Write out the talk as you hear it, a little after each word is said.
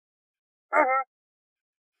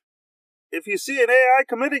If you see an AI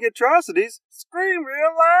committing atrocities, scream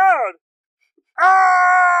real loud.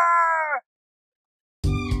 Ah!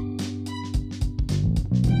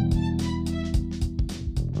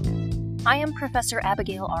 I am Professor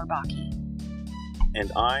Abigail Arbaki.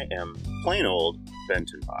 And I am plain old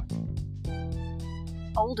Benton Bach.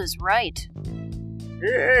 Old is right.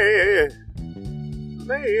 Hey,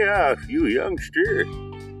 you youngster.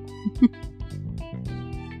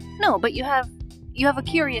 No, but you have a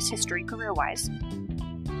curious history career-wise.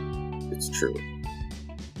 It's true.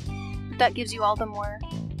 But that gives you all the more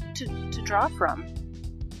to draw from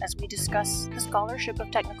as we discuss the scholarship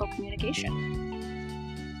of technical communication.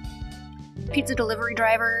 Pizza delivery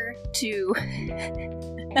driver to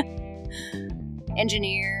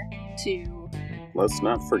engineer to... Let's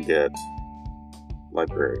not forget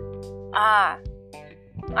librarian. Ah,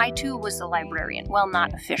 I too was a librarian. Well,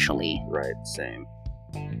 not officially. Right, same.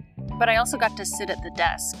 But I also got to sit at the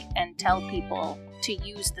desk and tell people to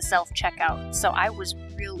use the self-checkout, so I was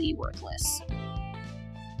really worthless.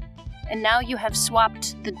 And now you have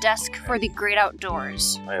swapped the desk for the great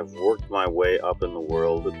outdoors. I have worked my way up in the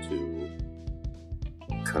world to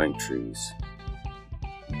cutting trees.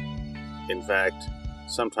 In fact,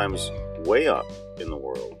 sometimes way up in the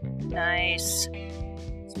world. Nice.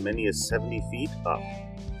 As many as 70 feet up.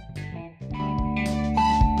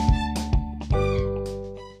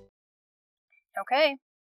 Okay.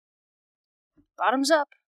 Bottoms up.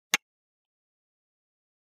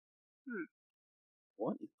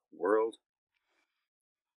 What in the world?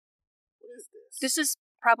 What is this? This is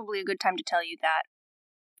probably a good time to tell you that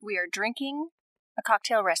we are drinking a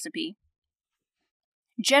cocktail recipe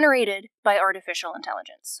generated by artificial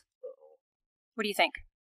intelligence. What do you think?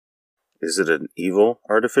 Is it an evil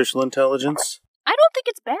artificial intelligence? I don't think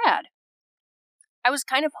it's bad. I was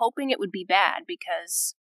kind of hoping it would be bad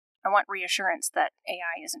because I want reassurance that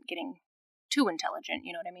AI isn't getting too intelligent,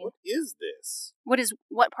 you know what I mean? What is this?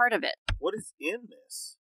 What part of it? What is in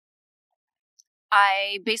this?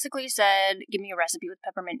 I basically said, give me a recipe with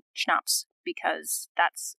peppermint schnapps, because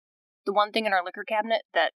that's the one thing in our liquor cabinet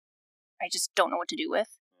that I just don't know what to do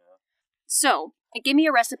with. Yeah. So, it gave me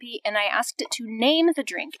a recipe, and I asked it to name the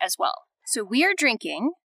drink as well. So we are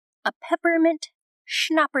drinking a peppermint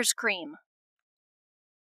schnappers cream.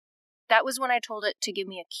 That was when I told it to give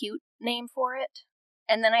me a cute name for it,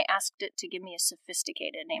 and then I asked it to give me a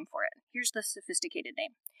sophisticated name for it. Here's the sophisticated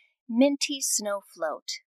name. Minty Snow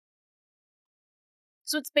Float.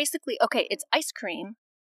 So it's basically, okay, it's ice cream.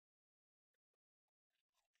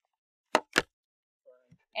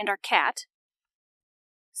 And our cat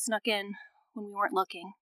snuck in when we weren't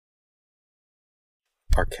looking.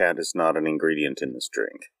 Our cat is not an ingredient in this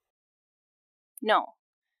drink. No.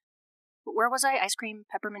 But where was I? Ice cream,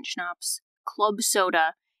 peppermint schnapps, club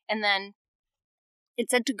soda, and then it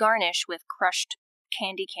said to garnish with crushed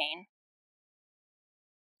candy cane.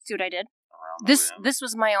 See what I did? This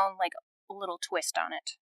was my own, like, little twist on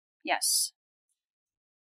it. Yes.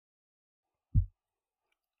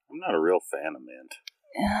 I'm not a real fan of mint.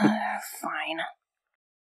 Fine.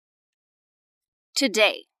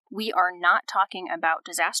 Today, we are not talking about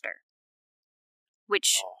disaster.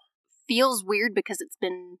 Which feels weird because it's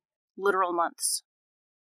been literal months.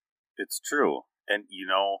 It's true. And,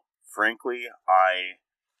 frankly, I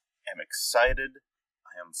am excited.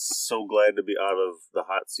 I am so glad to be out of the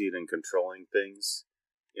hot seat and controlling things.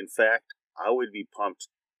 In fact, I would be pumped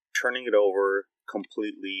turning it over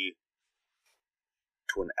completely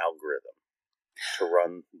to an algorithm to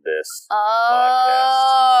run this podcast.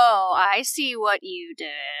 Oh, I see what you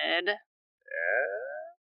did. Yeah?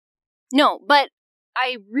 No, but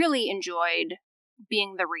I really enjoyed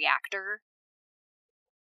being the reactor.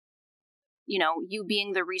 You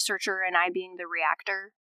being the researcher and I being the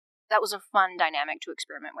reactor. That was a fun dynamic to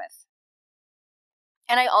experiment with.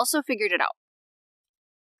 And I also figured it out.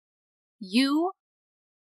 You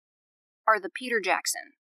are the Peter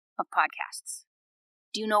Jackson of podcasts.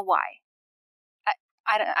 Do you know why?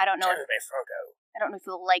 I don't know. I don't know if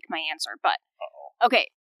you'll like my answer, but okay.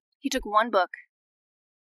 He took one book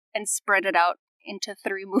and spread it out into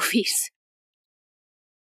 3 movies.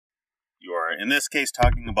 You are, in this case,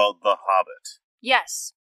 talking about The Hobbit.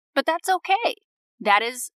 Yes, but that's okay. That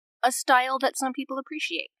is a style that some people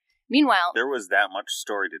appreciate. Meanwhile, there was that much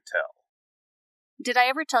story to tell. Did I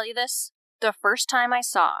ever tell you this? The first time I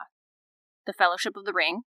saw The Fellowship of the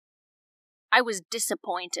Ring, I was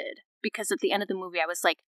disappointed because at the end of the movie I was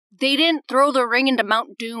like, they didn't throw the ring into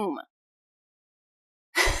Mount Doom.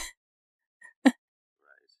 Right.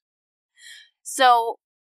 So,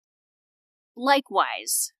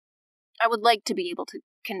 likewise, I would like to be able to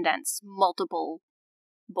condense multiple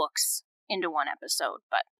books into one episode,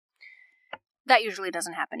 but that usually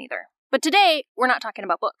doesn't happen either. But today, we're not talking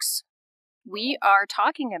about books. We are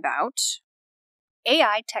talking about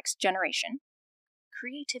AI text generation,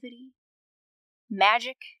 creativity,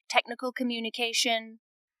 magic, technical communication,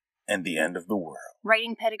 and the end of the world.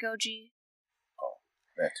 Writing pedagogy. Oh,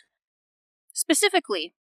 that.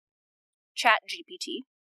 Specifically, ChatGPT,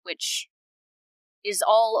 which is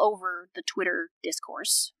all over the Twitter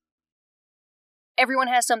discourse. Everyone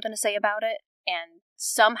has something to say about it, and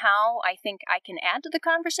somehow I think I can add to the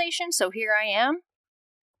conversation, so here I am.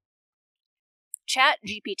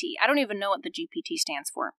 ChatGPT. I don't even know what the GPT stands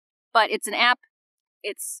for, but it's an app.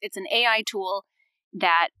 It's an AI tool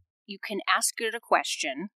that you can ask it a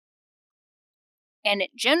question, and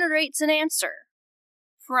it generates an answer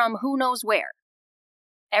from who knows where.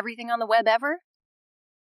 Everything on the web ever.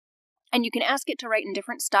 And you can ask it to write in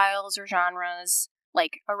different styles or genres,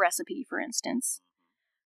 like a recipe, for instance.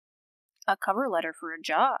 A cover letter for a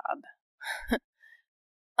job.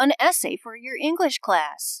 An essay for your English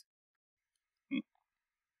class.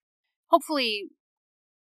 Hopefully,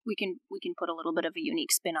 we can put a little bit of a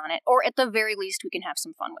unique spin on it, or at the very least, we can have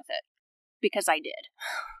some fun with it. Because I did.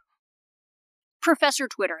 Professor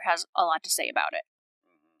Twitter has a lot to say about it.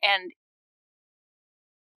 And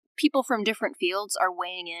people from different fields are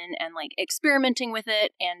weighing in and experimenting with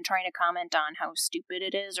it and trying to comment on how stupid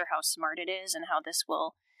it is or how smart it is and how this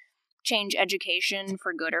will change education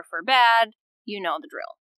for good or for bad. You know the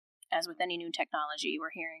drill. As with any new technology, we're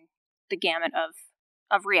hearing the gamut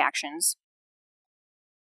of reactions.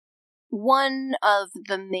 One of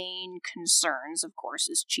the main concerns, of course,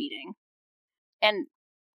 is cheating. And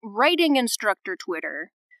writing instructor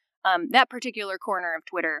Twitter, that particular corner of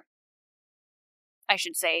Twitter, I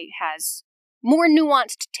should say, has more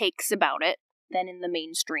nuanced takes about it than in the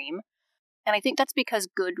mainstream. And I think that's because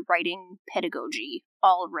good writing pedagogy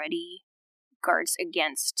already guards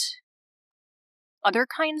against other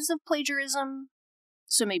kinds of plagiarism.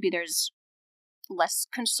 So maybe there's less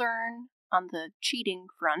concern on the cheating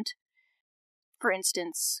front. For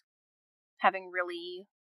instance, having really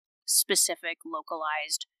specific,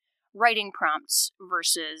 localized writing prompts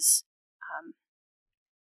versus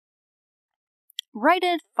write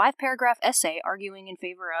a 5-paragraph essay arguing in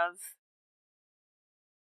favor of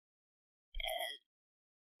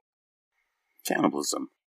cannibalism.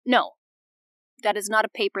 No. That is not a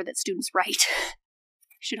paper that students write.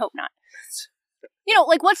 Should hope not.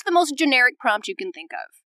 What's the most generic prompt you can think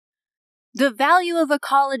of? The value of a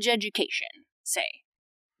college education, say.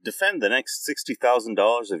 Defend the next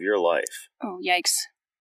 $60,000 of your life. Oh, yikes.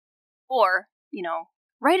 Or,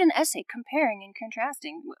 write an essay comparing and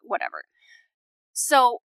contrasting, whatever.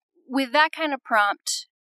 So, with that kind of prompt,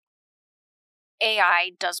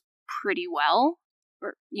 AI does pretty well,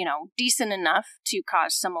 or, decent enough to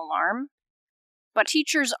cause some alarm. But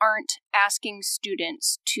teachers aren't asking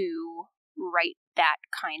students to write that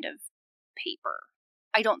kind of paper.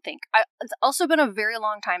 I don't think. It's also been a very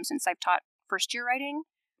long time since I've taught first-year writing.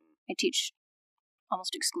 I teach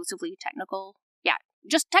almost exclusively technical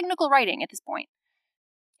writing at this point.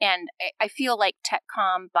 And I feel like tech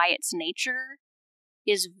comm, by its nature,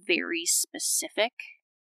 is very specific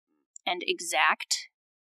and exact.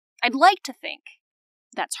 I'd like to think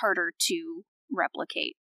that's harder to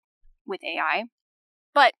replicate with AI.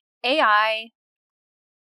 But AI,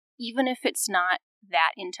 even if it's not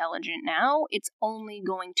that intelligent now, it's only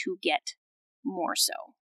going to get more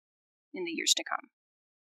so in the years to come.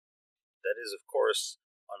 That is, of course,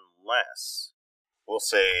 unless, we'll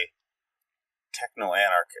say,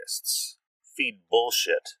 techno-anarchists feed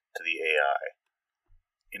bullshit to the AI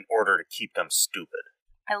in order to keep them stupid.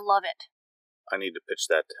 I love it. I need to pitch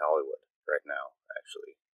that to Hollywood right now,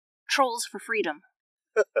 actually. Trolls for Freedom.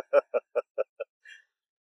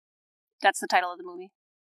 That's the title of the movie.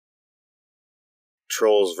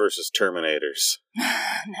 Trolls versus Terminators.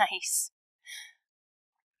 Nice.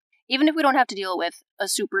 Even if we don't have to deal with a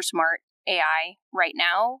super smart AI right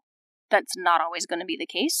now, that's not always going to be the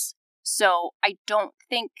case. So I don't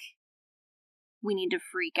think we need to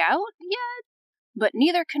freak out yet, but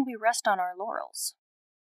neither can we rest on our laurels.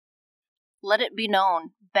 Let it be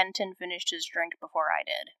known, Benton finished his drink before I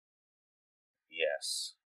did.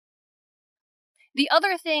 Yes. The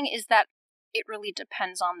other thing is that it really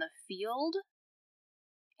depends on the field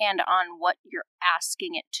and on what you're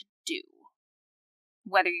asking it to do.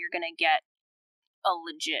 Whether you're going to get a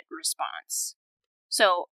legit response.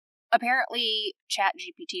 So, apparently,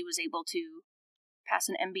 ChatGPT was able to pass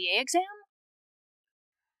an MBA exam?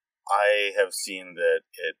 I have seen that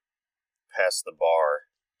it passed the bar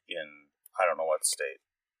in I don't know what state.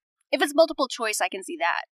 If it's multiple choice, I can see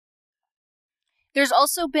that. There's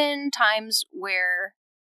also been times where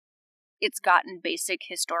it's gotten basic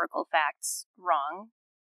historical facts wrong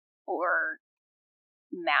or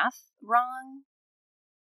math wrong.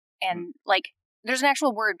 And, like, there's an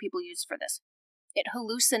actual word people use for this. It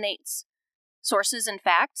hallucinates sources and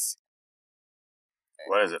facts.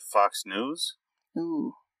 What is it, Fox News?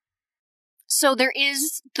 Ooh. So there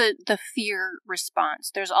is the fear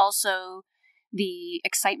response. There's also the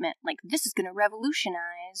excitement, like, this is going to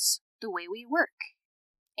revolutionize the way we work.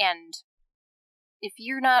 And if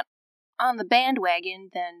you're not on the bandwagon,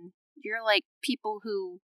 then you're like people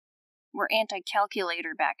who were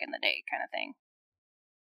anti-calculator back in the day kind of thing.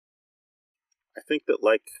 I think that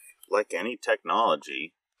like any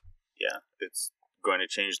technology, yeah, it's going to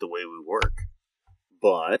change the way we work.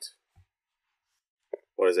 But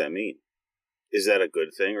what does that mean? Is that a good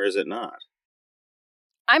thing or is it not?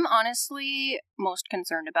 I'm honestly most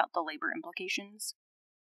concerned about the labor implications.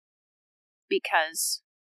 Because,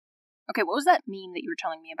 okay, what was that meme that you were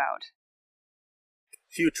telling me about?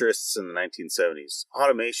 Futurists in the 1970s.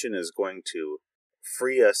 Automation is going to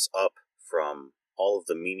free us up from all of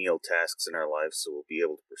the menial tasks in our lives so we'll be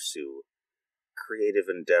able to pursue creative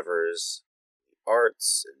endeavors,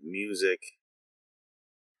 arts, and music.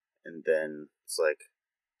 And then it's like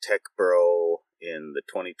tech bro in the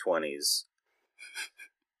 2020s.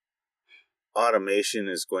 Automation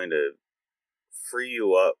is going to free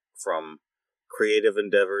you up from creative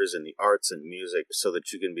endeavors in the arts and music so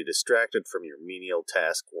that you can be distracted from your menial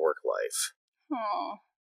task work life. Oh.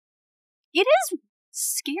 It is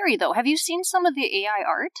scary, though. Have you seen some of the AI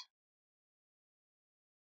art?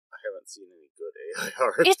 I haven't seen any good AI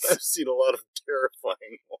art. I've seen a lot of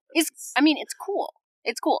terrifying ones. It's cool.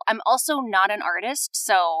 It's cool. I'm also not an artist,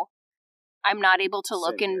 so I'm not able to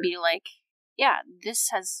look and be like, yeah, this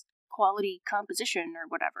has quality composition or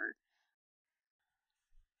whatever.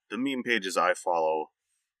 The meme pages I follow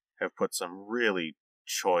have put some really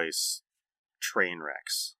choice train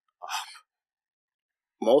wrecks up.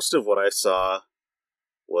 Most of what I saw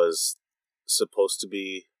was supposed to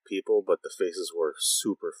be people, but the faces were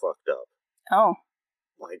super fucked up. Oh.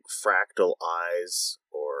 Like fractal eyes,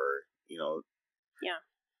 or, you know... Yeah.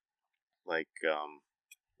 Like,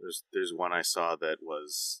 there's one I saw that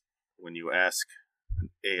was when you ask an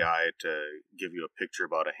AI to give you a picture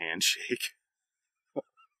about a handshake.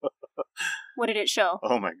 What did it show?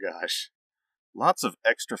 Oh my gosh. Lots of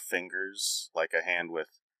extra fingers, like a hand with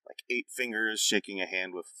like 8 fingers shaking a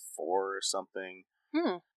hand with 4 or something.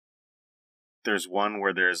 There's one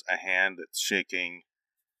where there's a hand that's shaking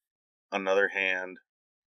another hand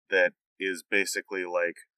that is basically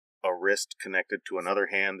like a wrist connected to another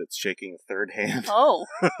hand that's shaking a third hand. Oh.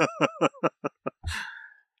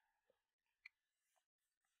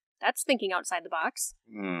 That's thinking outside the box.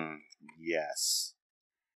 Yes.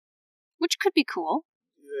 Which could be cool.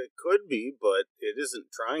 It could be, but it isn't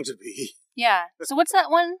trying to be. Yeah. So what's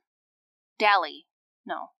that one? Dally.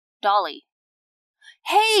 No. Dolly.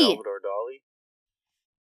 Hey! Salvador Dali?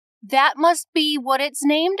 That must be what it's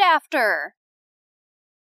named after.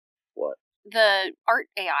 What? The art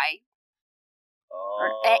AI.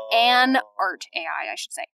 Or an art AI, I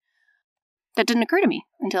should say. That didn't occur to me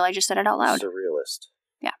until I just said it out loud. Surrealist.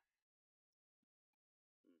 Yeah.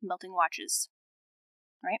 Melting watches.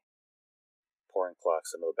 Right? Pouring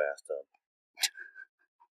clocks into the bathtub.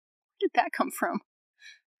 Where did that come from?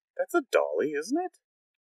 That's a dolly, isn't it?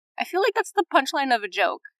 I feel like that's the punchline of a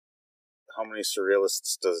joke. How many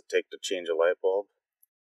surrealists does it take to change a light bulb?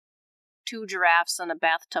 2 giraffes and a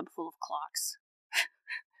bathtub full of clocks.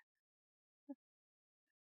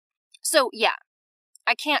 So, yeah.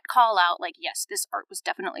 I can't call out, like, yes, this art was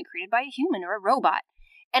definitely created by a human or a robot.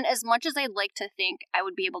 And as much as I'd like to think I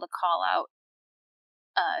would be able to call out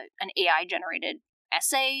an AI-generated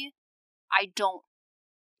essay, I don't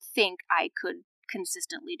think I could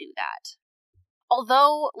consistently do that.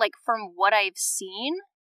 Although, like, from what I've seen,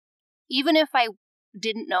 even if I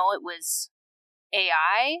didn't know it was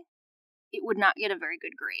AI, it would not get a very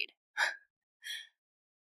good grade.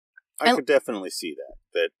 I could definitely see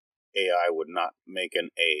that AI would not make an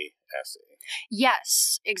A essay.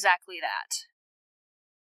 Yes, exactly that.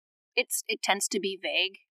 It tends to be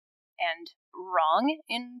vague and wrong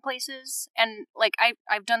in places, and like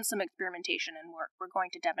I've done some experimentation, and we're going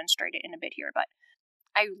to demonstrate it in a bit here. But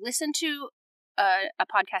I listened to a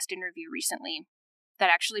podcast interview recently that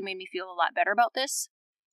actually made me feel a lot better about this.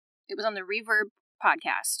 It was on the Reverb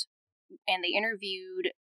podcast, and they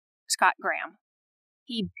interviewed Scott Graham.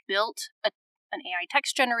 He built an AI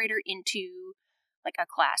text generator into like a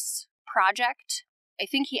class project. I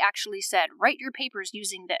think he actually said, write your papers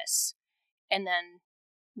using this and then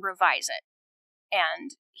revise it.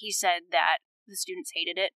 And he said that the students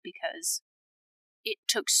hated it because it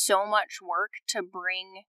took so much work to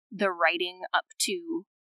bring the writing up to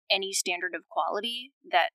any standard of quality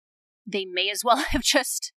that they may as well have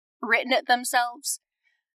just written it themselves.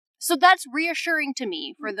 So that's reassuring to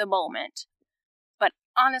me for the moment. But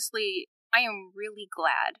honestly, I am really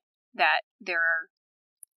glad that there are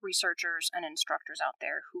researchers and instructors out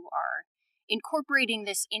there who are incorporating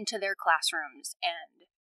this into their classrooms and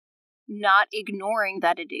not ignoring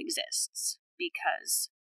that it exists, because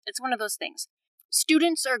it's one of those things.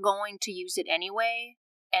 Students are going to use it anyway,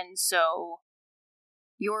 and so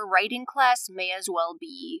your writing class may as well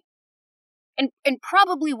be, and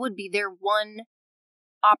probably would be, their one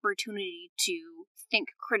opportunity to think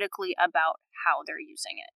critically about how they're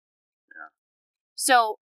using it. Yeah.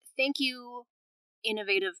 So, thank you,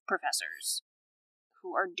 innovative professors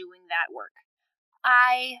who are doing that work.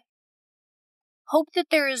 I hope that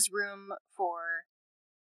there is room for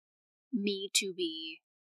me to be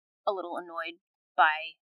a little annoyed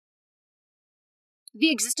by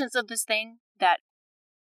the existence of this thing that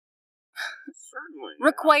Certainly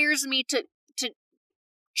requires me to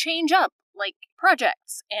change up, like,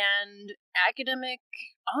 projects and academic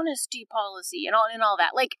honesty policy and all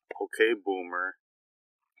that. Like, okay, boomer.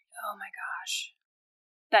 oh my gosh.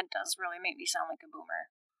 That does really make me sound like a boomer.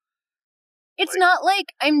 It's Like, not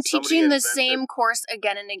like I'm somebody teaching the invented- same course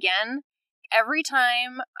again and again. Every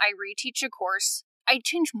time I reteach a course, I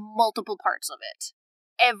change multiple parts of it.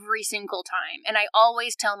 Every single time. And I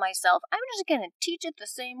always tell myself, I'm just going to teach it the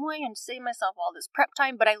same way and save myself all this prep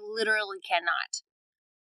time, but I literally cannot.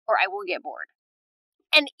 Or I will get bored.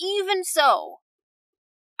 And even so,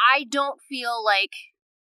 I don't feel like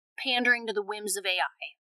pandering to the whims of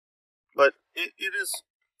AI. But it is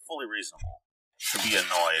fully reasonable to be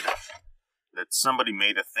annoyed that somebody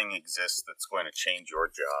made a thing exist that's going to change your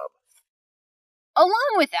job.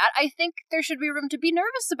 Along with that, I think there should be room to be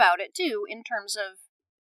nervous about it, too, in terms of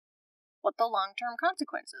what the long-term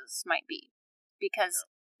consequences might be. Because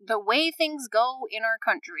the way things go in our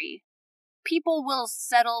country, people will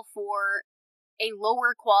settle for a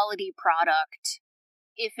lower quality product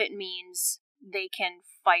if it means they can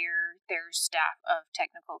fire their staff of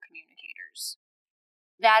technical communicators.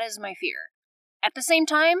 That is my fear. At the same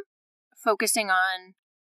time, focusing on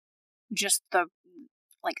just the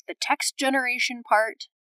text generation part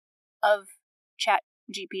of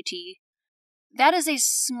ChatGPT, that is a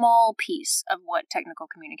small piece of what technical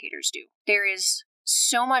communicators do. There is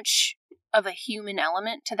so much of a human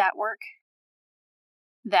element to that work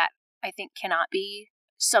that I think cannot be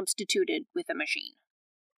substituted with a machine.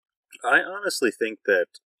 I honestly think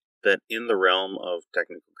that in the realm of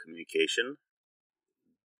technical communication,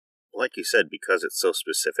 like you said, because it's so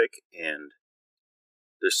specific and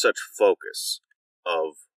there's such focus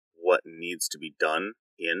of what needs to be done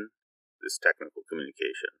in this technical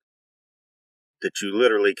communication, that you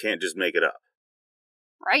literally can't just make it up.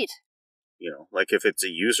 Right. You know, like if it's a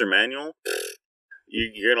user manual,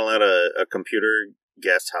 you're going to let a computer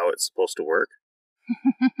guess how it's supposed to work.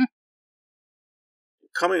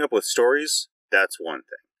 Coming up with stories, that's one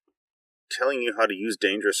thing. Telling you how to use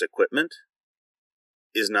dangerous equipment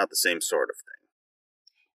is not the same sort of thing.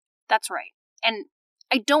 That's right. And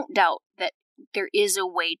I don't doubt that there is a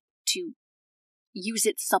way to use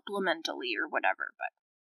it supplementally or whatever, but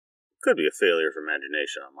Could be a failure of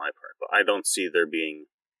imagination on my part, but I don't see there being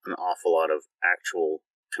an awful lot of actual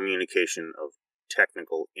communication of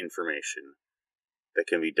technical information that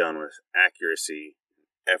can be done with accuracy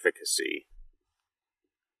and efficacy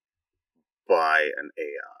by an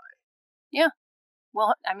AI. yeah.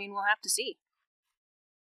 Well, I mean, we'll have to see.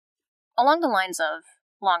 Along the lines of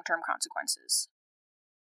long-term consequences.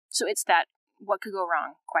 So it's that what could go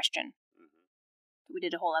wrong question that we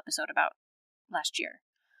did a whole episode about last year.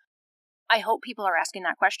 I hope people are asking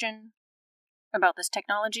that question about this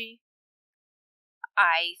technology.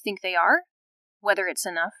 I think they are. Whether it's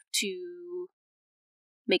enough to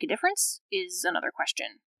make a difference is another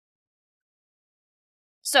question.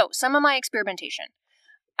 So, some of my experimentation.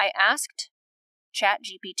 I asked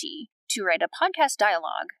ChatGPT to write a podcast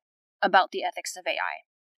dialogue about the ethics of AI.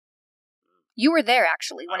 You were there,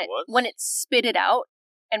 actually, when it spit it out,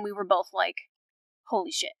 and we were both like,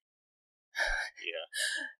 holy shit. Yeah.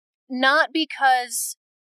 Not because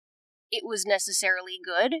it was necessarily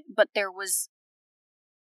good, but there was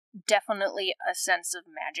definitely a sense of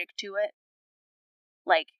magic to it.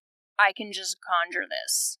 Like, I can just conjure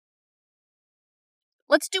this.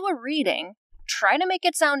 Let's do a reading. Try to make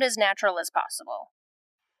it sound as natural as possible.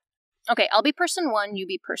 Okay, I'll be person 1, you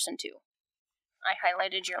be person 2. I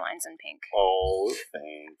highlighted your lines in pink. Oh,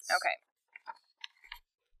 thanks. Okay.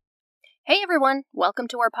 Hey everyone, welcome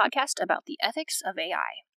to our podcast about the ethics of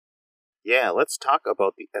AI. Yeah, let's talk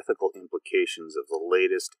about the ethical implications of the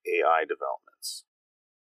latest AI developments.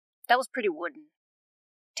 That was pretty wooden.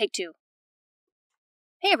 Take two.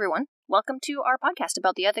 Hey everyone, welcome to our podcast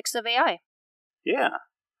about the ethics of AI. Yeah,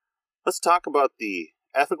 let's talk about the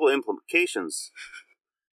ethical implications.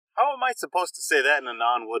 How am I supposed to say that in a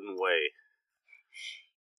non-wooden way?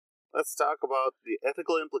 Let's talk about the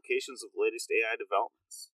ethical implications of latest AI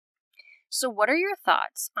developments. So what are your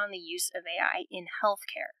thoughts on the use of AI in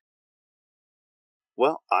healthcare?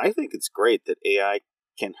 Well, I think it's great that AI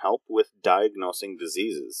can help with diagnosing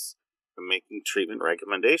diseases and making treatment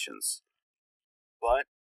recommendations. But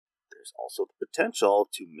there's also the potential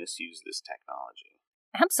to misuse this technology.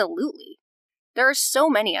 Absolutely. There are so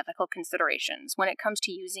many ethical considerations when it comes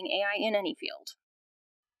to using AI in any field.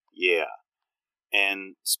 Yeah.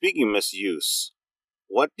 And speaking of misuse,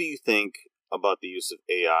 what do you think about the use of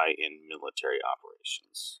AI in military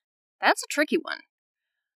operations? That's a tricky one.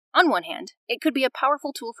 On one hand, it could be a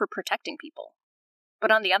powerful tool for protecting people.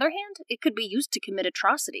 But on the other hand, it could be used to commit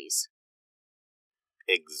atrocities.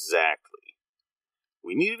 Exactly.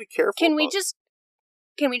 We need to be careful. Can we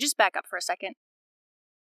just back up for a second?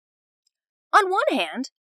 On one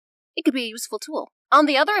hand, it could be a useful tool. On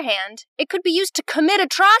the other hand, it could be used to commit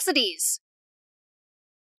atrocities.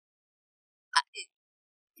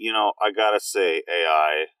 You know, I gotta say,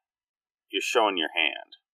 AI, you're showing your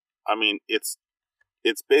hand. I mean, it's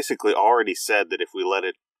basically already said that if we let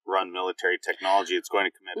it run military technology, it's going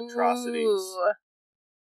to commit atrocities. Ooh.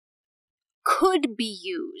 Could be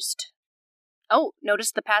used. Oh,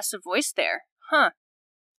 notice the passive voice there. Huh.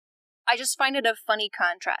 I just find it a funny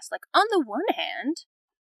contrast. Like, on the one hand,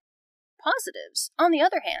 positives. On the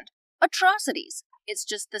other hand, atrocities. It's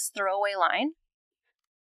just this throwaway line.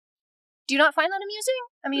 Do you not find that amusing?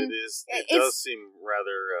 I mean, it does seem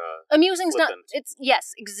rather amusing's flippant. not. It's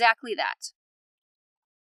yes, exactly that.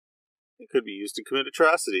 It could be used to commit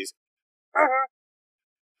atrocities.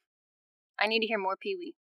 I need to hear more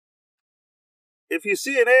Pee-wee. If you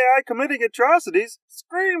see an AI committing atrocities,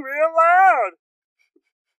 scream real loud.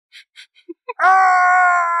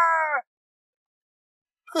 Ah!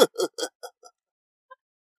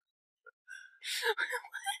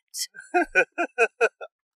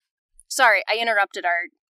 Sorry, I interrupted our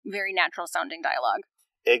very natural sounding dialogue.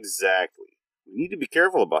 Exactly. We need to be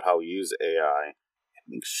careful about how we use AI and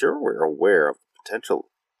make sure we're aware of the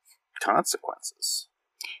potential consequences.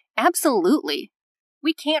 Absolutely.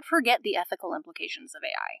 We can't forget the ethical implications of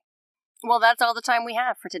AI. Well, that's all the time we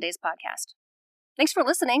have for today's podcast. Thanks for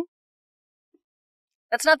listening.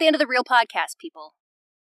 That's not the end of the real podcast, people.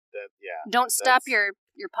 Don't stop your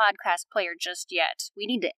podcast player just yet. We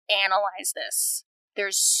need to analyze this.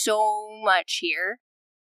 There's so much here.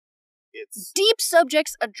 It's deep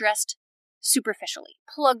subjects addressed superficially,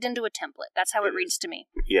 plugged into a template. That's how it reads to me.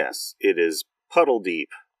 Yes, it is puddle deep.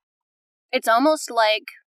 It's almost like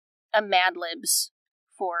a Mad Libs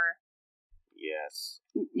for... Yes.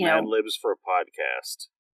 Mad Libs for a podcast.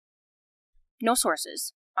 No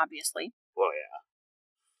sources, obviously. Well, yeah.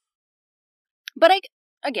 But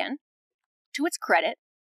again, to its credit,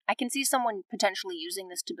 I can see someone potentially using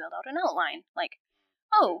this to build out an outline. Like,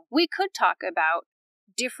 oh, we could talk about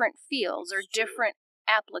different fields or different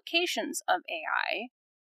applications of AI,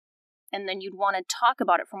 and then you'd want to talk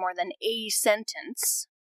about it for more than a sentence.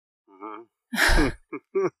 Mm-hmm.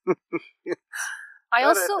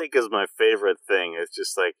 I think is my favorite thing. It's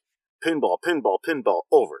just like pinball, pinball, pinball,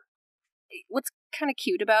 over. What's kind of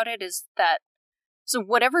cute about it is that, so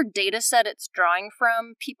whatever data set it's drawing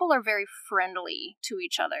from, people are very friendly to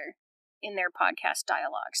each other in their podcast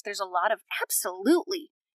dialogues. There's a lot of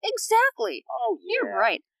absolutely, exactly. Oh, yeah. You're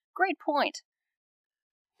right. Great point.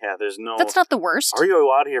 Yeah, there's no... That's not the worst. Are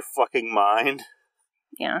you out of your fucking mind?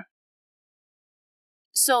 Yeah.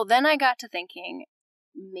 So then I got to thinking,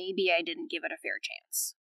 maybe I didn't give it a fair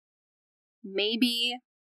chance. Maybe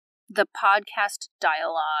the podcast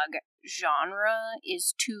dialogue genre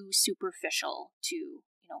is too superficial to,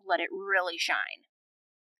 let it really shine.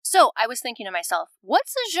 So I was thinking to myself,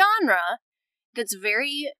 what's a genre that's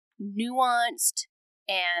very nuanced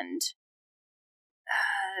and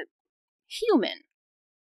human?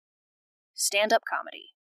 Stand-up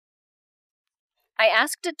comedy. I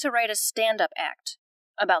asked it to write a stand-up act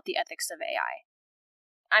about the ethics of AI.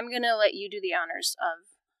 I'm going to let you do the honors of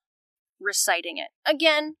reciting it.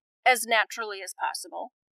 Again, as naturally as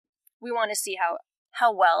possible. We want to see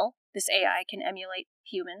how well this AI can emulate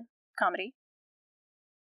human comedy.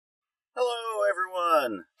 Hello,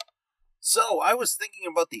 everyone. So, I was thinking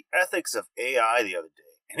about the ethics of AI the other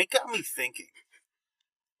day, and it got me thinking.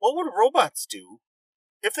 What would robots do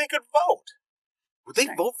If they could vote, would they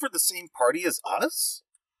Sorry. vote for the same party as us?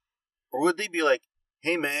 Or would they be like,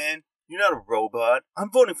 hey man, you're not a robot.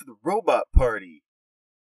 I'm voting for the robot party.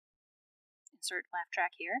 Insert laugh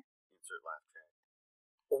track here. Insert laugh track.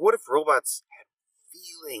 Or what if robots had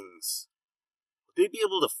feelings? Would they be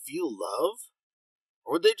able to feel love?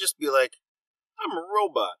 Or would they just be like, I'm a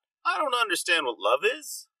robot. I don't understand what love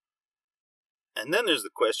is? And then there's the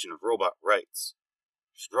question of robot rights.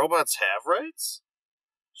 Should robots have rights?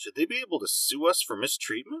 Should they be able to sue us for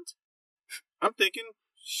mistreatment? I'm thinking,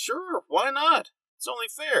 sure, why not? It's only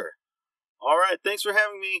fair. All right, thanks for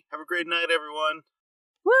having me. Have a great night, everyone.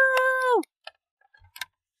 Woo!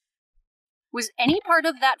 Was any part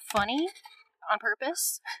of that funny on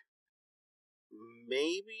purpose?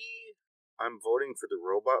 Maybe I'm voting for the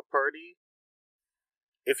robot party.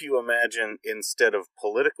 If you imagine, instead of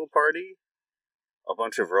political party, a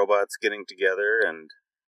bunch of robots getting together and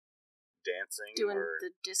dancing, Doing or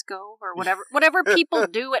the disco or whatever people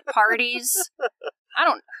do at parties.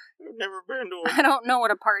 I've never been to I don't know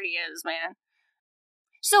what a party is, man.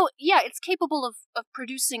 So, yeah, it's capable of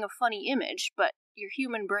producing a funny image, but your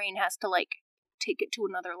human brain has to, like, take it to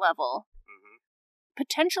another level. Mm-hmm.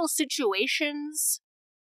 Potential situations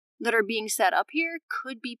that are being set up here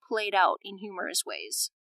could be played out in humorous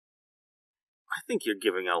ways. I think you're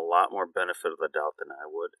giving a lot more benefit of the doubt than I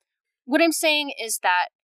would. What I'm saying is that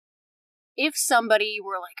if somebody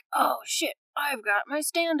were like, oh shit, I've got my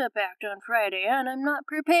stand-up act on Friday and I'm not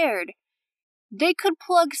prepared, they could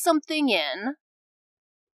plug something in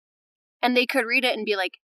and they could read it and be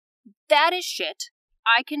like, that is shit.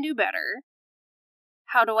 I can do better.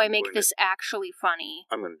 How do I make this actually funny?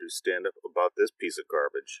 I'm going to do stand-up about this piece of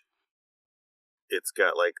garbage. It's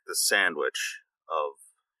got like the sandwich of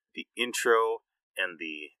the intro and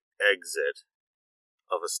the exit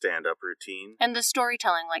of a stand-up routine. And the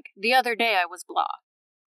storytelling, like, the other day I was blah.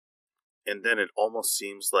 And then it almost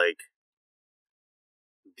seems like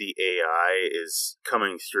the AI is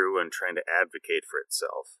coming through and trying to advocate for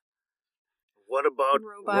itself. What about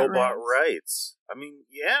robot rights? I mean,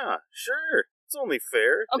 yeah, sure. It's only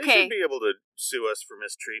fair. Okay. They should be able to sue us for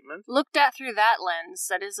mistreatment. Looked at through that lens,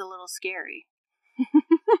 that is a little scary.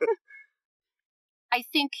 I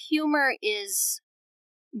think humor is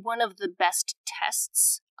one of the best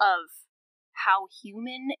tests of how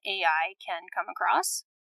human AI can come across.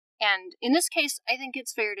 And in this case, I think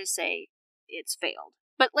it's fair to say it's failed.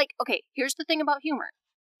 But, like, okay, here's the thing about humor.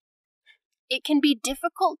 It can be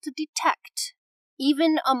difficult to detect,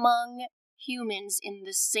 even among humans in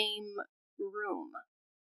the same room.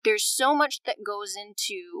 There's so much that goes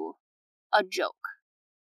into a joke,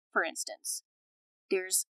 for instance.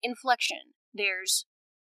 There's inflection, there's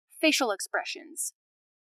facial expressions,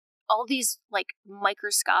 all these, like,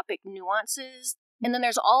 microscopic nuances, and then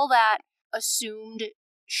there's all that assumed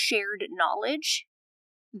shared knowledge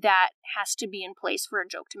that has to be in place for a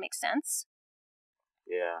joke to make sense.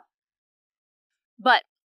 Yeah. But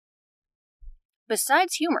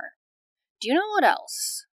besides humor, do you know what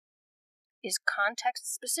else is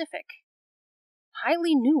context-specific,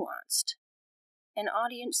 highly nuanced, and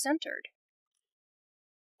audience-centered?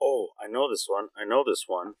 Oh, I know this one.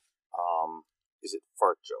 Is it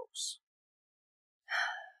fart jokes?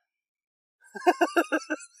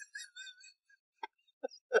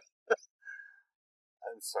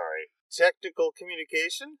 I'm sorry. Technical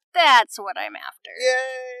communication? That's what I'm after.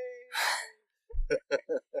 Yay!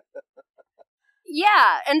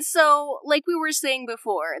 Yeah, and so, like we were saying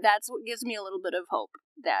before, that's what gives me a little bit of hope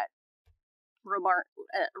that robots.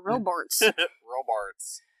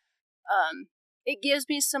 Robots. It gives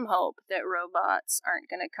me some hope that robots aren't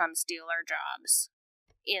going to come steal our jobs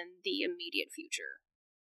in the immediate future.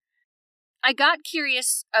 I got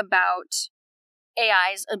curious about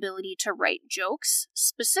AI's ability to write jokes,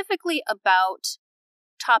 specifically about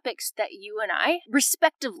topics that you and I,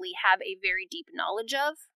 respectively, have a very deep knowledge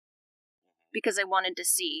of, because I wanted to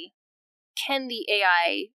see, can the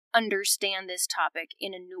AI understand this topic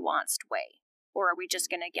in a nuanced way? Or are we just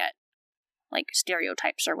going to get, like,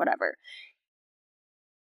 stereotypes or whatever?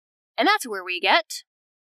 And that's where we get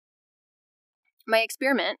my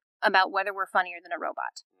experiment about whether we're funnier than a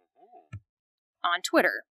robot. On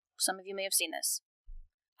Twitter. Some of you may have seen this.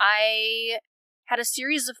 I had a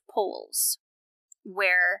series of polls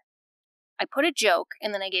where I put a joke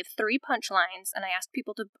and then I gave 3 punchlines and I asked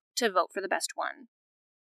people to vote for the best one.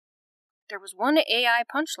 There was one AI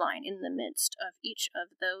punchline in the midst of each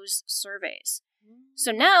of those surveys.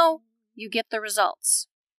 So now you get the results.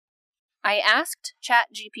 I asked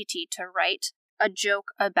ChatGPT to write a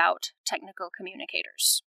joke about technical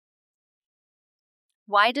communicators.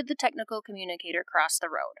 Why did the technical communicator cross the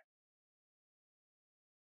road?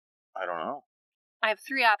 I don't know. I have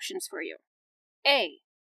 3 options for you. A,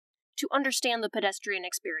 to understand the pedestrian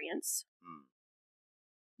experience.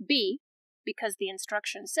 B, because the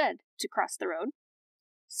instructions said to cross the road.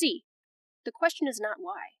 C, the question is not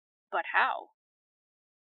why, but how.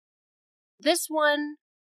 This one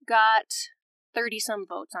got 30-some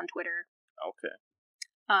votes on Twitter. Okay.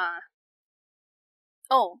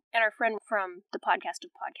 Oh, and our friend from the Podcast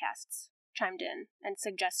of Podcasts chimed in and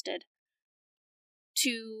suggested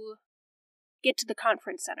to get to the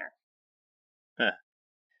conference center.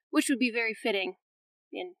 Which would be very fitting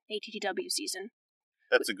in ATTW season.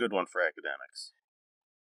 That's a good one for academics.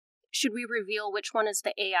 Should we reveal which one is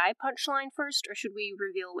the AI punchline first, or should we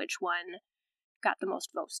reveal which one got the most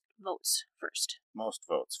votes first? Most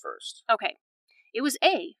votes first. Okay. It was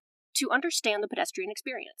A, to understand the pedestrian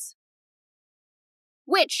experience.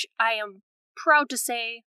 Which, I am proud to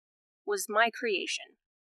say, was my creation.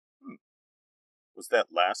 Was that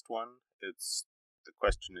last one? The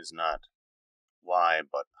question is not why,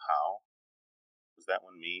 but how? Was that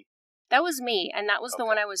one me? That was me, and that was the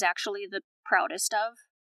one I was actually the proudest of.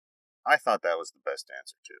 I thought that was the best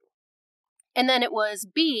answer, too. And then it was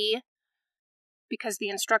B, because the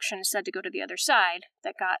instructions said to go to the other side,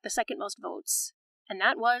 that got the second most votes. And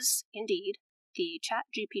that was, indeed, the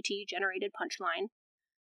ChatGPT-generated punchline.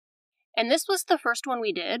 And this was the first one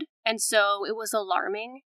we did, and so it was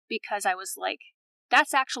alarming, because I was like,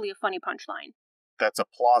 that's actually a funny punchline. That's a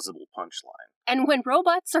plausible punchline. And when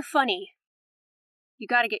robots are funny, you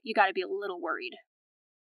gotta be a little worried.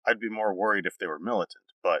 I'd be more worried if they were militant,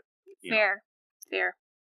 but Fair.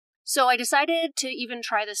 So I decided to even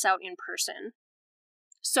try this out in person.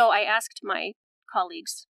 So I asked my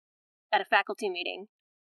colleagues at a faculty meeting.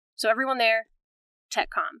 So everyone there,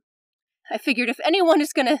 TechCom. I figured if anyone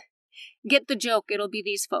is gonna get the joke, it'll be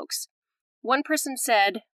these folks. One person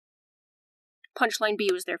said punchline B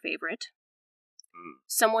was their favorite.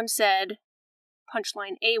 Someone said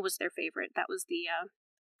punchline A was their favorite. That was the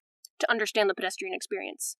to understand the pedestrian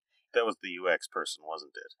experience. That was the UX person,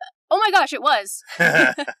 wasn't it? Oh my gosh, it was!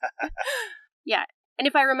 Yeah, and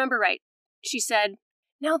if I remember right, she said,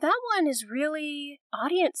 now that one is really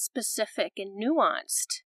audience-specific and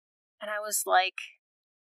nuanced. And I was like,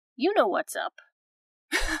 you know what's up.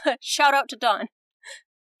 Shout out to Dawn.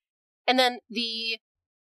 And then the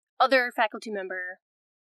other faculty member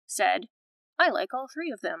said, I like all 3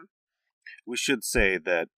 of them. We should say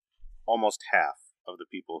that almost half of the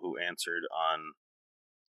people who answered on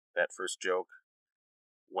that first joke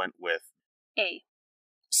went with A.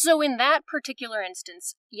 So in that particular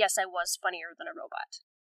instance, yes, I was funnier than a robot.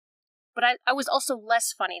 But I was also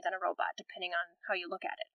less funny than a robot, depending on how you look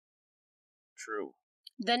at it. True.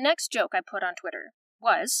 The next joke I put on Twitter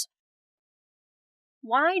was,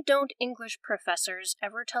 why don't English professors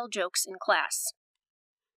ever tell jokes in class?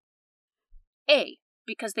 A.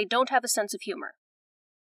 Because they don't have a sense of humor.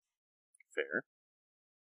 Fair.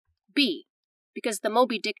 B. Because the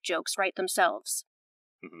Moby Dick jokes write themselves.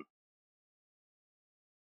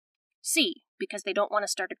 C. Because they don't want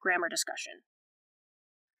to start a grammar discussion.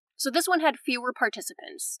 So this one had fewer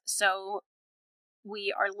participants, so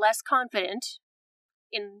we are less confident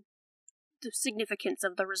in the significance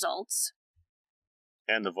of the results.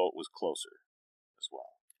 And the vote was closer as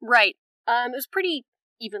well. Right. It was pretty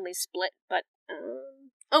evenly split, but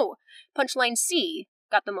punchline C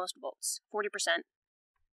got the most votes, 40%.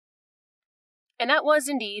 And that was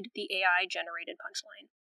indeed the AI-generated punchline,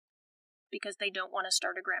 because they don't want to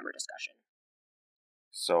start a grammar discussion.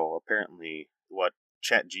 So apparently what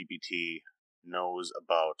ChatGPT knows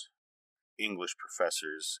about English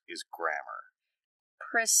professors is grammar.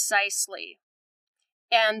 Precisely.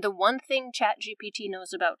 And the one thing ChatGPT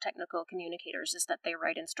knows about technical communicators is that they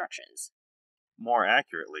write instructions. More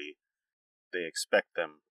accurately, they expect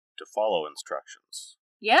them to follow instructions.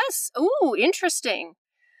 Yes! Ooh, interesting!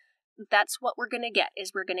 That's what we're gonna get,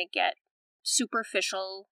 is we're gonna get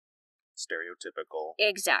superficial... Stereotypical.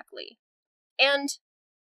 Exactly. And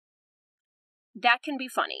that can be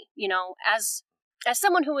funny, you know, as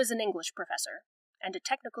someone who is an English professor, and a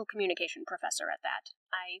technical communication professor at that,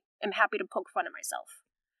 I am happy to poke fun at myself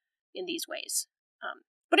in these ways.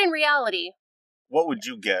 But in reality... What would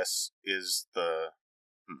you guess is the...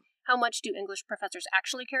 How much do English professors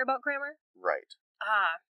actually care about grammar? Right.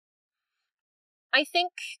 I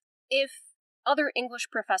think if other English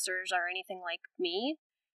professors are anything like me,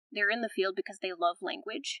 they're in the field because they love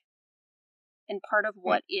language. And part of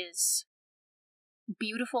what is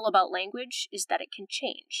beautiful about language is that it can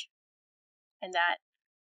change. And that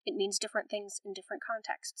it means different things in different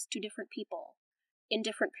contexts, to different people, in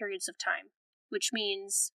different periods of time. Which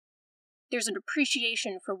means there's an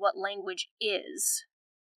appreciation for what language is,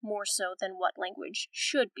 more so than what language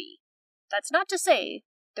should be. That's not to say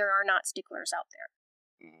there are not sticklers out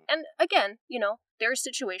there. Mhm. And again, there are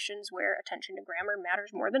situations where attention to grammar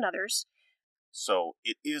matters more than others. So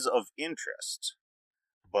it is of interest,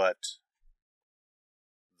 but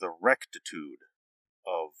the rectitude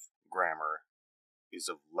of grammar is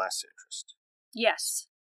of less interest. Yes.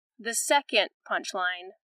 The second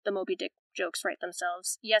punchline, the Moby Dick jokes write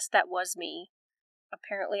themselves. Yes, that was me.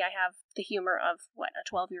 Apparently I have the humor of, a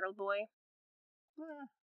 12-year-old boy?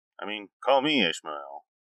 I mean, call me Ishmael.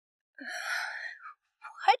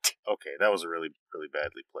 What? Okay, that was really, really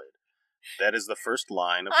badly played. That is the first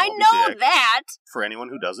line of I Moby know Dick, that! for anyone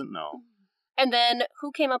who doesn't know. And then,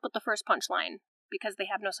 who came up with the first punchline? Because they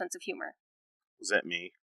have no sense of humor. Was that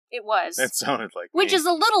me? It was. That sounded like Which me. is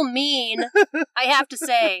a little mean, I have to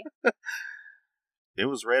say. It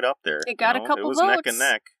was right up there. It got a couple It was votes. neck and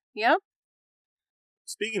neck. Yep.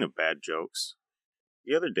 Speaking of bad jokes,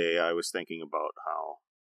 the other day I was thinking about how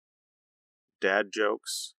dad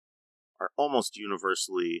jokes are almost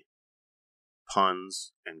universally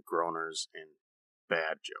puns and groaners and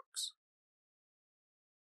bad jokes.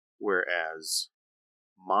 Whereas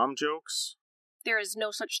mom jokes, There is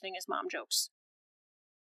no such thing as mom jokes.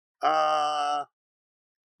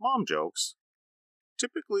 mom jokes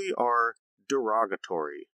typically are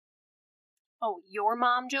derogatory. Oh, your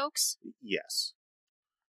mom jokes? Yes.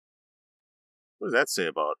 What does that say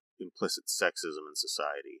about implicit sexism in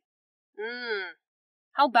society?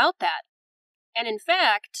 How about that? And in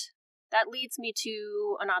fact, that leads me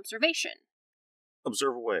to an observation.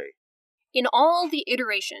 Observe away. In all the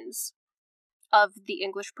iterations of the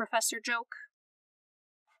English professor joke,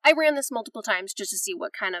 I ran this multiple times just to see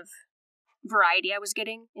what kind of variety I was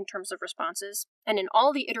getting in terms of responses. And in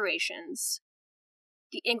all the iterations,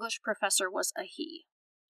 the English professor was a he.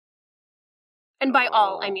 And by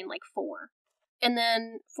all, I mean like 4. And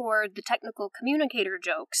then for the technical communicator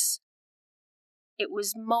jokes, it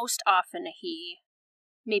was most often a he.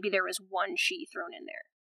 Maybe there was one she thrown in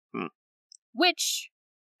there. Which,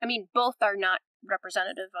 both are not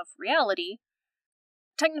representative of reality.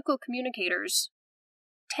 Technical communicators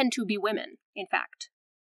tend to be women, in fact.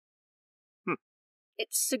 It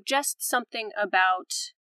suggests something about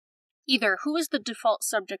either who is the default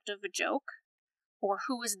subject of a joke, or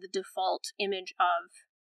who is the default image of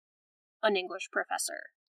an English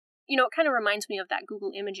professor. It kind of reminds me of that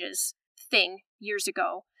Google Images thing years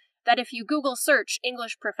ago, that if you Google search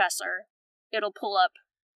English professor, it'll pull up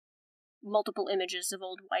multiple images of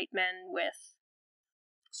old white men with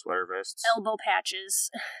Sweater vests. elbow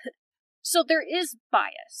patches. So there is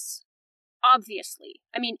bias, obviously.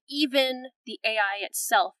 Even the AI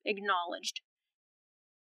itself acknowledged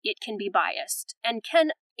it can be biased, and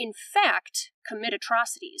can, in fact, commit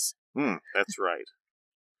atrocities. That's right.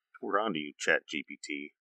 We're on to you,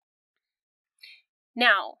 ChatGPT.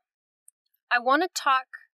 Now, I want to talk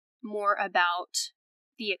more about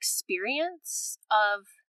the experience of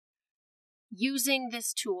using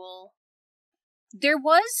this tool. There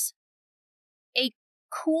was a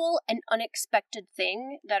cool and unexpected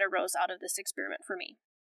thing that arose out of this experiment for me,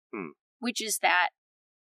 which is that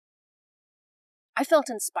I felt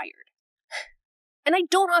inspired. And I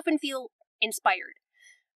don't often feel inspired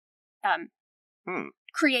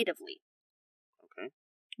creatively. Okay.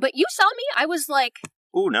 But you saw me, I was like...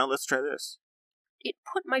 Ooh, now let's try this. It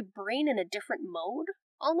put my brain in a different mode,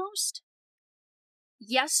 almost.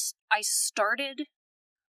 Yes, I started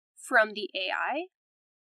from the AI,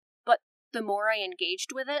 but the more I engaged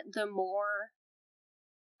with it, the more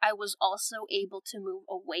I was also able to move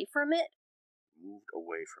away from it. Moved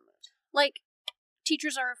away from it. Like,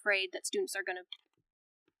 teachers are afraid that students are going to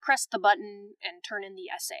press the button and turn in the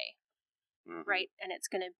essay, right? And it's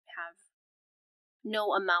going to have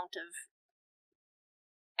no amount of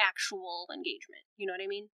actual engagement. You know what I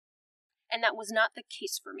mean? And that was not the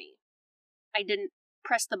case for me. I didn't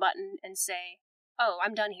press the button and say, oh,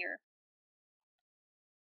 I'm done here.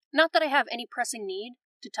 Not that I have any pressing need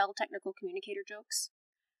to tell technical communicator jokes,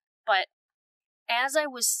 but as I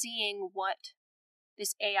was seeing what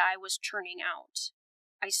this AI was churning out,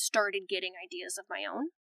 I started getting ideas of my own.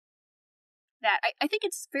 That I think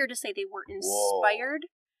it's fair to say they were inspired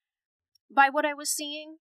by what I was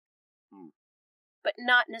seeing, but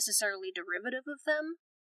not necessarily derivative of them.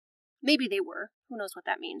 Maybe they were. Who knows what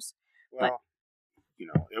that means? Well,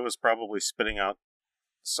 it was probably spitting out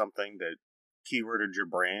something that keyworded your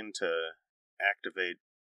brain to activate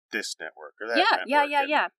this network or that network.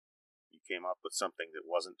 Yeah. You came up with something that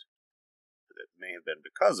may have been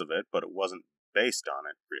because of it, but it wasn't based on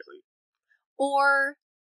it, really. Or,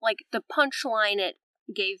 like, the punchline it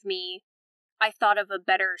gave me, I thought of a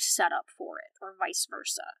better setup for it, or vice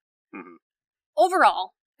versa. Mm-hmm.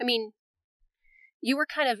 Overall, I mean, you were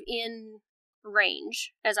kind of in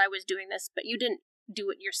range as I was doing this, but you didn't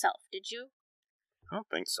do it yourself, did you? I don't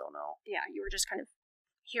think so, no. Yeah, you were just kind of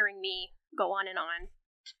hearing me go on and on.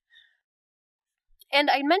 And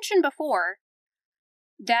I mentioned before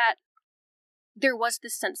that there was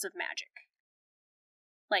this sense of magic.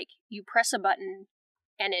 Like, you press a button,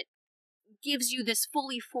 and it gives you this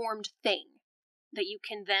fully formed thing that you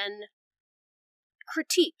can then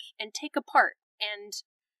critique and take apart and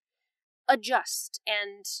adjust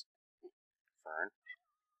and... Fern?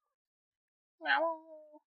 Well,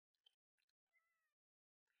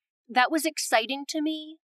 that was exciting to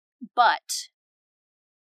me, but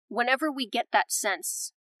whenever we get that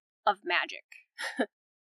sense of magic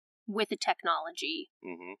with the technology,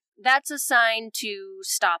 Mm-hmm. that's a sign to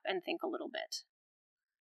stop and think a little bit.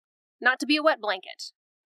 Not to be a wet blanket,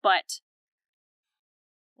 but...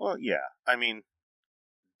 Well, yeah. I mean,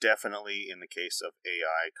 definitely in the case of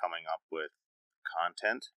AI coming up with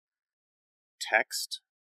content, text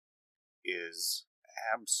is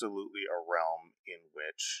absolutely a realm in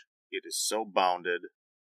which it is so bounded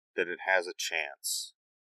that it has a chance.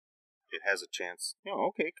 It has a chance. Oh,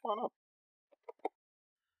 okay, come on up.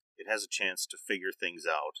 It has a chance to figure things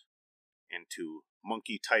out and to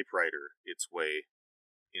monkey typewriter its way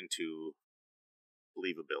into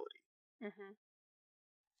believability. Mm-hmm.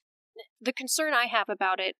 The concern I have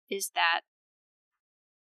about it is that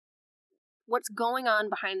what's going on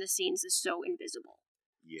behind the scenes is so invisible.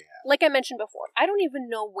 Yeah. Like I mentioned before, I don't even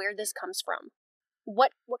know where this comes from.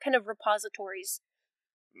 What kind of repositories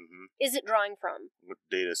is it drawing from? What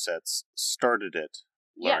data sets started it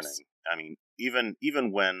learning? Yes. I mean,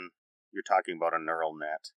 even when you're talking about a neural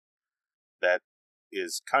net, that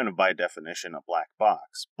is kind of by definition a black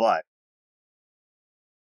box, but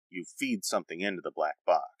you feed something into the black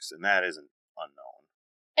box, and that isn't unknown.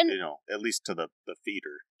 And at least to the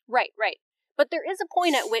feeder. Right. But there is a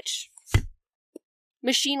point at which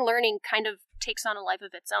machine learning kind of takes on a life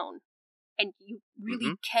of its own, and you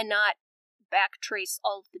really cannot backtrace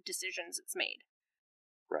all of the decisions it's made.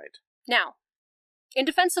 Right. Now, in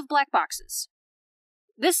defense of black boxes,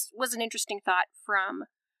 this was an interesting thought from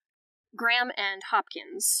Graham and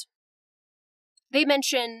Hopkins. They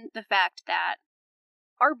mention the fact that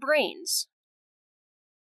our brains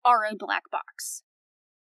are a black box.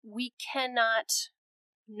 We cannot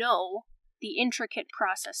know the intricate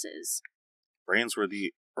processes. Brains were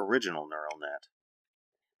the original neural net.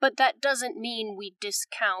 But that doesn't mean we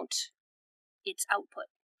discount its output.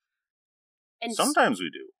 And sometimes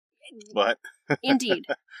we do, but... Indeed.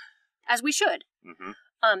 As we should. Mm-hmm.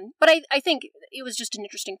 But I think it was just an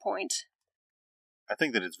interesting point. I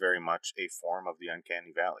think that it's very much a form of the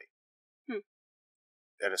uncanny valley.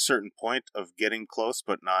 At a certain point of getting close,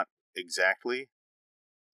 but not exactly,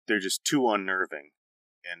 they're just too unnerving,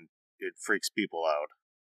 and it freaks people out.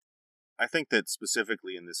 I think that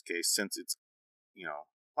specifically in this case, since it's,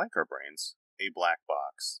 like our brains, a black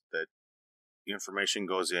box, that information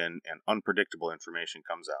goes in and unpredictable information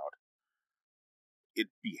comes out, it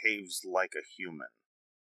behaves like a human.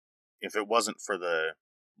 If it wasn't for the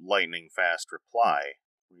lightning fast reply,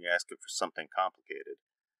 when you ask it for something complicated,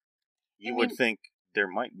 you would think there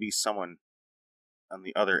might be someone on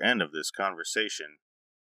the other end of this conversation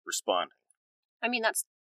responding. I mean, that's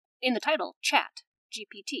in the title, Chat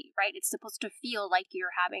GPT, right? It's supposed to feel like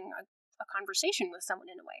you're having a conversation with someone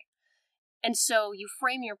in a way. And so you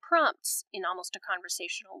frame your prompts in almost a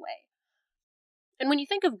conversational way. And when you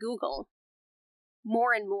think of Google,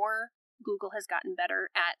 more and more, Google has gotten better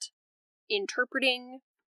at interpreting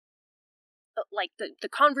like the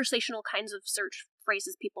conversational kinds of search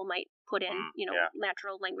phrases people might put in,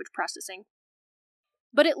 natural language processing.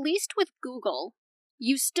 But at least with Google,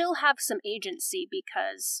 you still have some agency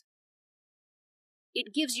because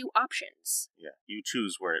it gives you options. Yeah, you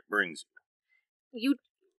choose where it brings you.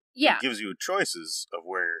 It gives you choices of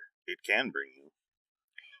where it can bring you.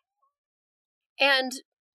 And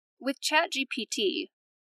with ChatGPT,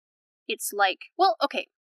 it's like, well, okay,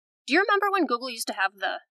 do you remember when Google used to have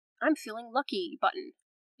the I'm feeling lucky button?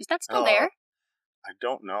 Is that still there? I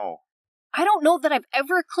don't know. I don't know that I've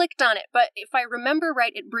ever clicked on it, but if I remember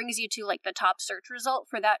right, it brings you to like the top search result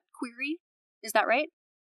for that query. Is that right?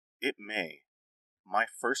 It may. My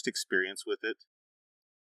first experience with it,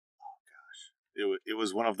 oh gosh, it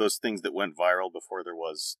was one of those things that went viral before there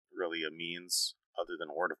was really a means other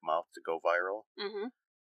than word of mouth to go viral. Mm-hmm.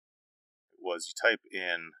 It was you type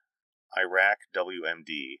in Iraq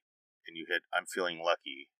WMD and you hit I'm feeling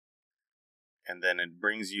lucky, and then it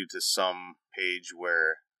brings you to some page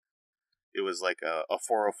where It was like a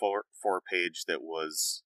 404 page that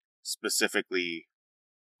was specifically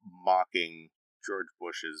mocking George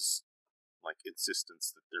Bush's like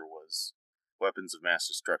insistence that there was weapons of mass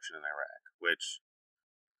destruction in Iraq, which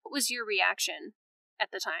What was your reaction at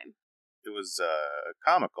the time? it was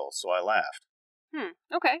comical, so I laughed.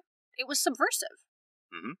 Okay. It was subversive.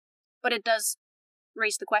 Mm-hmm. But it does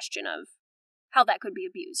raise the question of how that could be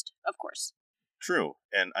abused, of course. True,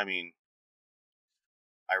 and I mean,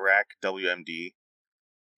 Iraq, WMD.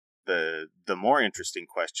 The more interesting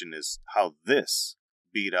question is how this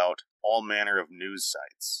beat out all manner of news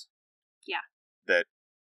sites. Yeah. That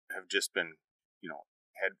have just been,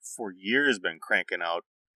 had for years been cranking out,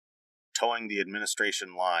 towing the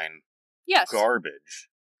administration line Yes. garbage.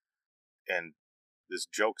 And this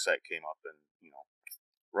joke site came up and,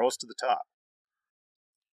 rose to the top.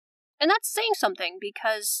 And that's saying something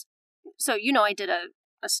because, so I did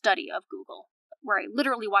a study of Google where I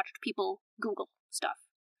literally watched people Google stuff.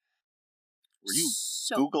 Were you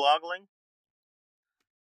Google-ogling?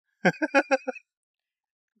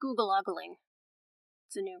 Google-ogling.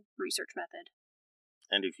 It's a new research method.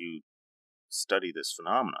 And if you study this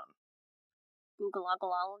phenomenon...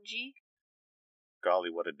 Google-ogleology? Golly,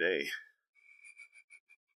 what a day.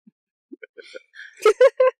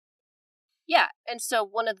 Yeah, and so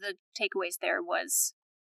one of the takeaways there was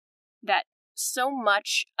that so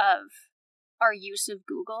much of our use of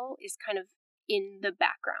Google is kind of in the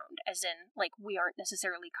background, as in, like, we aren't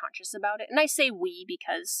necessarily conscious about it. And I say we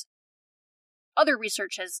because other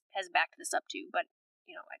research has backed this up too, but,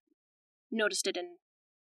 I noticed it in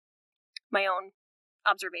my own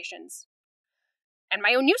observations and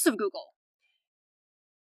my own use of Google.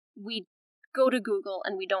 We go to Google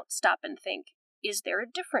and we don't stop and think, is there a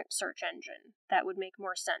different search engine that would make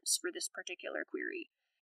more sense for this particular query?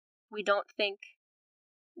 We don't think,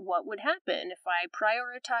 what would happen if I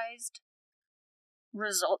prioritized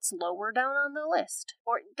results lower down on the list?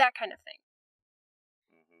 Or that kind of thing.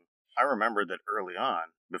 Mm-hmm. I remember that early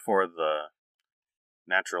on, before the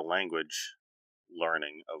natural language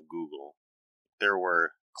learning of Google, there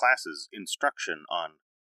were classes, instruction on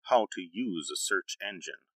how to use a search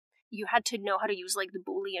engine. You had to know how to use, like, the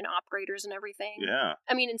Boolean operators and everything. Yeah.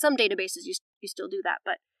 I mean, in some databases you still do that,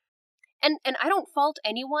 but... And I don't fault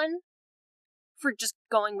anyone for just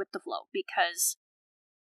going with the flow, because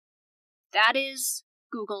that is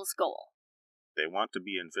Google's goal. They want to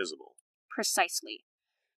be invisible. Precisely.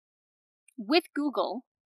 With Google,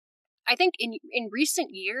 I think in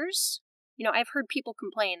recent years, I've heard people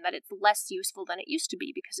complain that it's less useful than it used to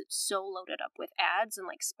be because it's so loaded up with ads and,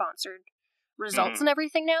 like, sponsored results and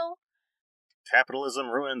everything now. Capitalism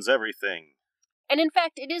ruins everything. And in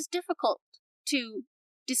fact, it is difficult to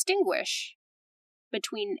distinguish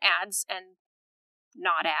between ads and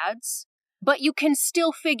not ads, but you can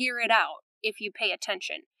still figure it out if you pay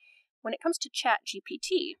attention. When it comes to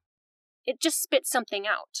ChatGPT, it just spits something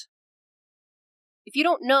out. If you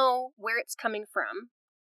don't know where it's coming from,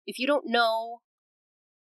 if you don't know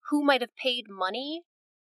who might have paid money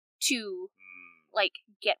to, like,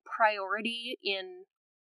 get priority in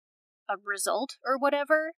a result or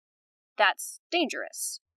whatever, that's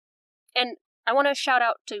dangerous. And I want to shout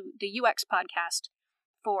out to the UX podcast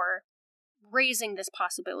for raising this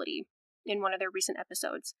possibility in one of their recent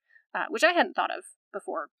episodes, which I hadn't thought of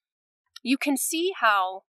before. You can see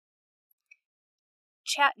how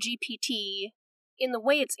ChatGPT, in the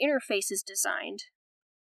way its interface is designed,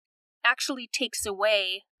 actually takes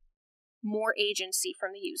away more agency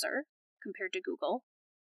from the user compared to Google,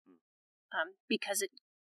 because it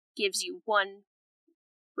gives you one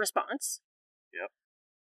response. Yep.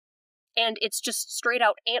 And it's just straight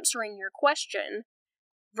out answering your question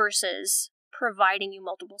versus providing you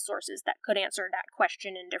multiple sources that could answer that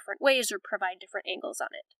question in different ways or provide different angles on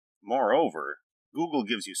it. Moreover, Google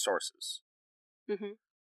gives you sources. Mm-hmm.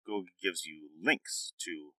 Google gives you links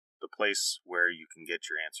to the place where you can get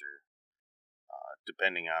your answer.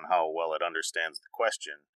 Depending on how well it understands the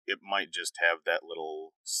question, it might just have that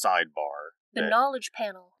little sidebar. The knowledge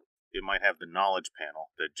panel. It might have the knowledge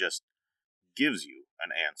panel that just gives you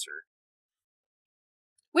an answer.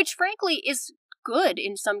 Which, frankly, is good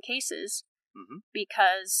in some cases. Mm-hmm.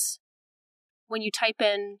 Because when you type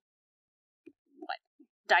in,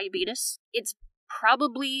 diabetes, it's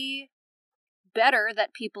probably better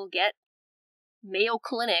that people get Mayo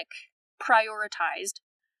Clinic prioritized.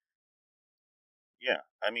 Yeah,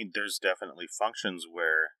 I mean, there's definitely functions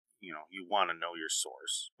where, you want to know your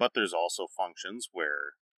source, but there's also functions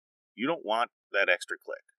where you don't want that extra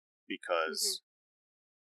click because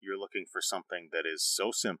you're looking for something that is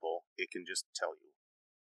so simple, it can just tell you.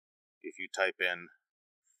 If you type in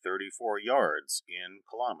 34 yards in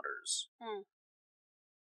kilometers. Hmm.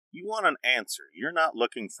 You want an answer. You're not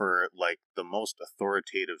looking for, like, the most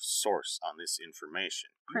authoritative source on this information.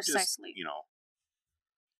 Precisely. Just,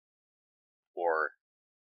 or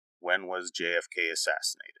when was JFK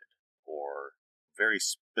assassinated? Or very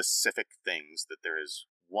specific things that there is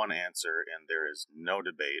one answer and there is no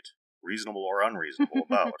debate, reasonable or unreasonable,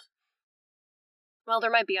 about. Well,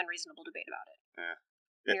 there might be unreasonable debate about it.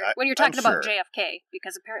 When you're I'm talking about sure. JFK,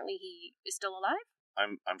 because apparently he is still alive?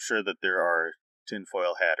 I'm sure that there are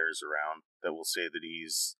tinfoil hatters around that will say that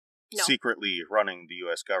he's secretly running the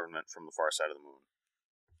U.S. government from the far side of the moon.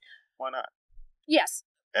 Why not? Yes.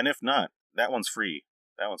 And if not, that one's free.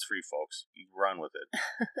 That one's free, folks. You run with it.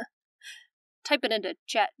 Type it into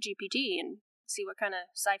ChatGPT and see what kind of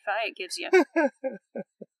sci-fi it gives you.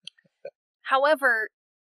 However,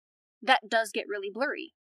 that does get really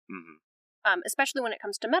blurry. Mm-hmm. Especially when it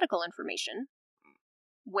comes to medical information,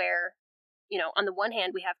 where, on the one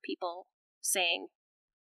hand, we have people saying,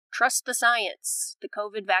 trust the science, the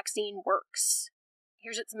COVID vaccine works,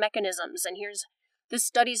 here's its mechanisms, and here's the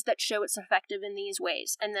studies that show it's effective in these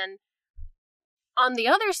ways. And then on the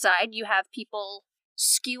other side, you have people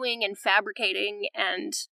skewing and fabricating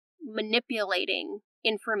and manipulating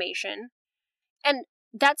information. And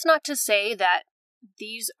that's not to say that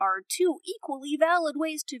these are two equally valid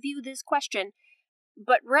ways to view this question,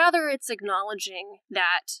 but rather it's acknowledging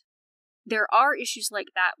that there are issues like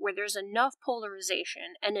that where there's enough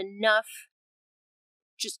polarization and enough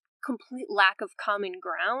just complete lack of common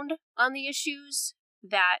ground on the issues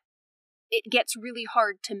that it gets really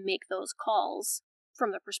hard to make those calls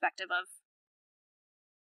from the perspective of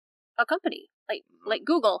a company like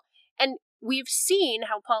Google. And we've seen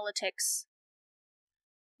how politics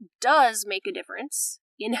does make a difference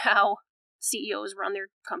in how CEOs run their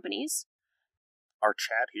companies. Our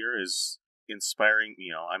chat here is inspiring.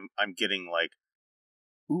 I'm getting like,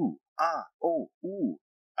 ooh,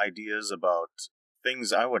 ideas about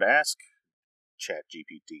things I would ask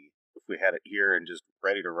ChatGPT if we had it here and just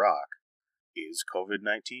ready to rock. Is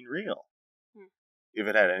COVID-19 real? If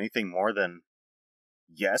it had anything more than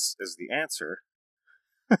yes as the answer,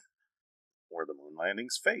 or the moon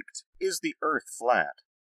landing's faked. Is the Earth flat?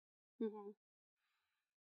 Mm-hmm.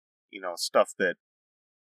 Stuff that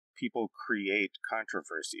people create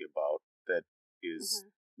controversy about that is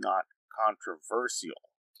not controversial.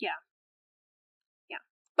 Yeah.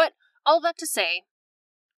 But all that to say,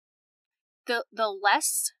 the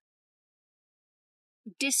less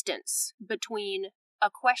distance between a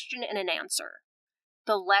question and an answer,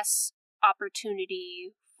 the less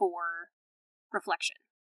opportunity for reflection,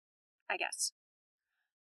 I guess.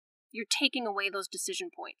 You're taking away those decision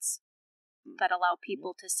points that allow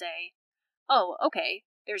people to say, oh, okay,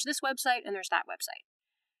 there's this website and there's that website.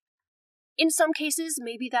 In some cases,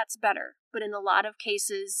 maybe that's better, but in a lot of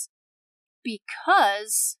cases,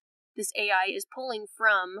 because this AI is pulling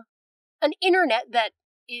from an internet that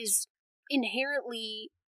is inherently,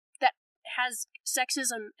 that has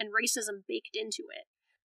sexism and racism baked into it,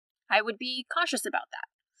 I would be cautious about that.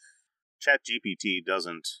 ChatGPT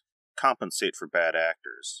doesn't compensate for bad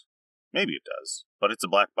actors. Maybe it does, but it's a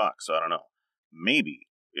black box, so I don't know. Maybe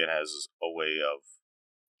it has a way of,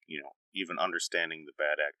 even understanding the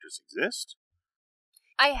bad actors exist.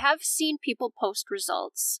 I have seen people post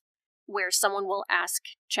results where someone will ask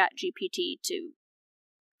ChatGPT to,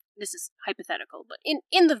 this is hypothetical, but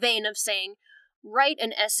in the vein of saying, write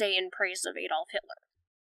an essay in praise of Adolf Hitler.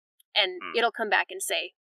 And it'll come back and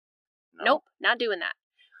say, nope, not doing that.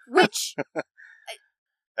 Which...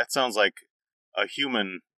 that sounds like a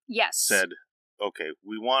human said, okay,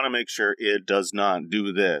 we want to make sure it does not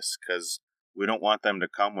do this, because we don't want them to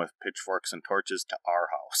come with pitchforks and torches to our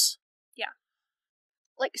house. Yeah.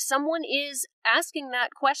 Like, someone is asking that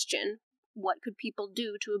question, what could people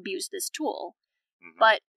do to abuse this tool? Mm-hmm.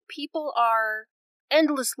 But people are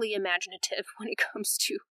endlessly imaginative when it comes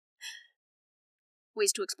to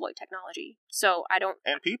ways to exploit technology. So I don't...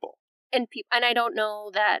 And people. And I don't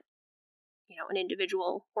know that, an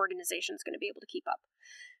individual organization is going to be able to keep up.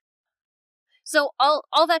 So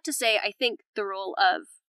all that to say, I think the role of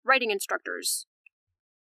writing instructors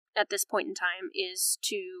at this point in time is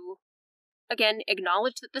to, again,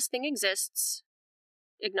 acknowledge that this thing exists,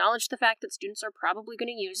 acknowledge the fact that students are probably going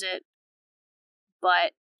to use it,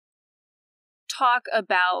 but talk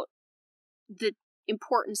about the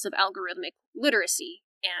importance of algorithmic literacy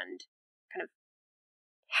and kind of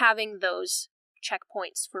having those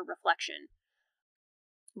checkpoints for reflection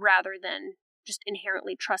rather than just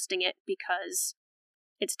inherently trusting it because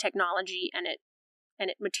it's technology and it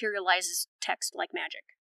materializes text like magic.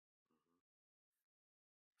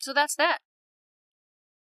 So that's that.